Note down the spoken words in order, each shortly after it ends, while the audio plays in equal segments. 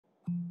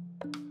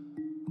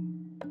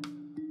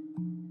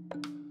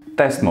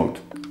Test mode,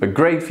 a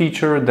great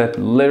feature that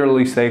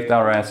literally saved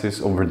our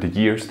asses over the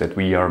years that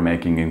we are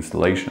making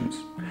installations.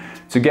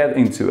 To get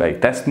into a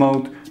test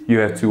mode, you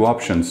have two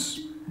options.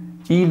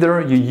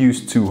 Either you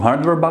use two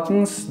hardware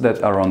buttons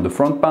that are on the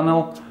front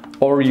panel,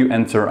 or you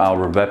enter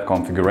our web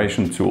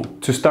configuration tool.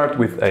 To start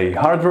with a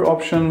hardware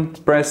option,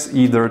 press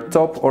either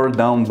top or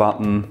down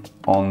button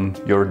on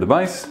your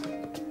device,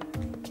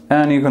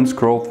 and you can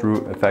scroll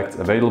through effects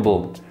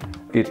available.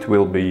 It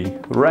will be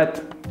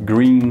red,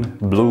 green,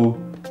 blue,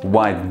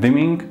 white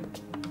dimming,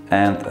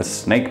 and a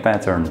snake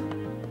pattern.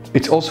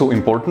 It's also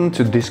important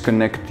to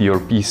disconnect your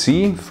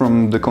PC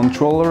from the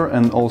controller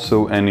and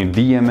also any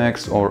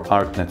DMX or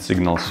ArtNet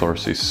signal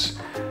sources.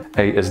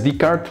 A SD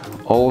card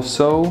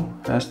also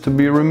has to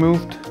be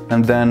removed,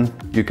 and then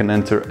you can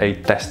enter a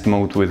test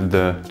mode with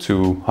the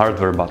two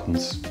hardware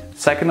buttons.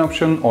 Second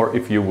option, or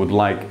if you would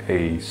like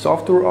a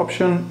software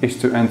option,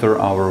 is to enter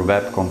our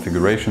web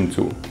configuration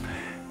tool.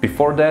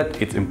 Before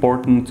that, it's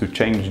important to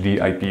change the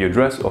IP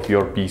address of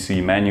your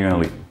PC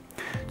manually.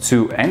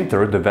 To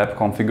enter the web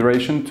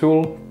configuration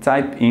tool,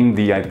 type in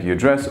the IP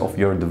address of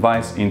your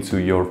device into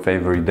your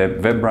favorite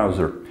web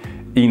browser.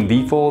 In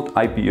default,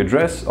 IP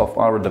address of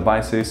our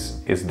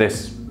devices is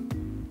this.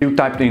 You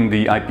typed in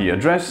the IP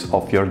address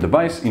of your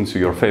device into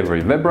your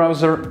favorite web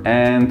browser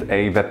and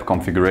a web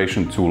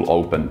configuration tool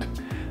opened.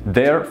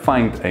 There,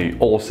 find a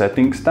All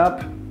Settings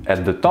tab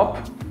at the top.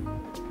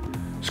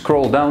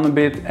 Scroll down a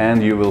bit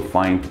and you will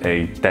find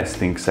a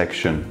testing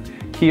section.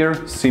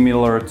 Here,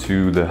 similar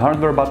to the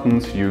hardware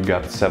buttons, you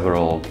got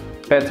several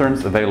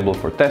patterns available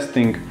for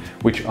testing,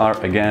 which are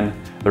again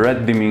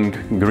red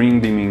dimming,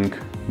 green dimming,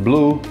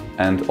 blue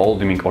and all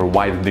dimming or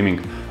white dimming.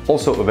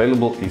 Also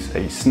available is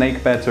a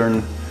snake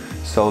pattern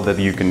so that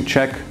you can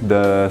check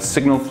the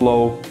signal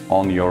flow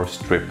on your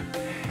strip.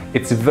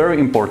 It's very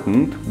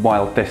important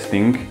while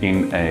testing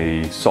in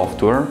a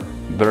software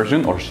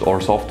version or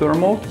software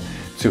mode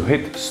to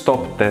hit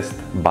Stop Test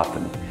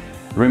button.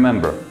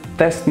 Remember,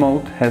 test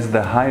mode has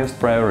the highest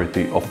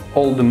priority of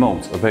all the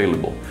modes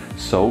available,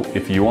 so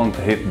if you want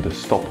to hit the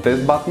Stop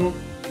Test button,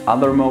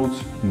 other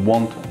modes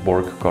won't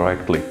work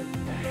correctly.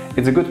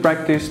 It's a good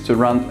practice to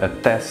run a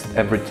test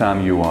every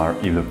time you are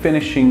either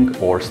finishing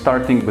or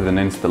starting with an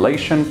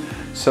installation,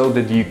 so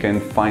that you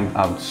can find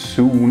out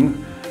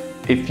soon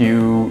if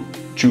you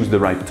choose the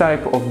right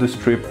type of the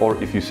strip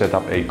or if you set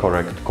up a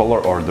correct color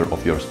order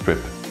of your strip.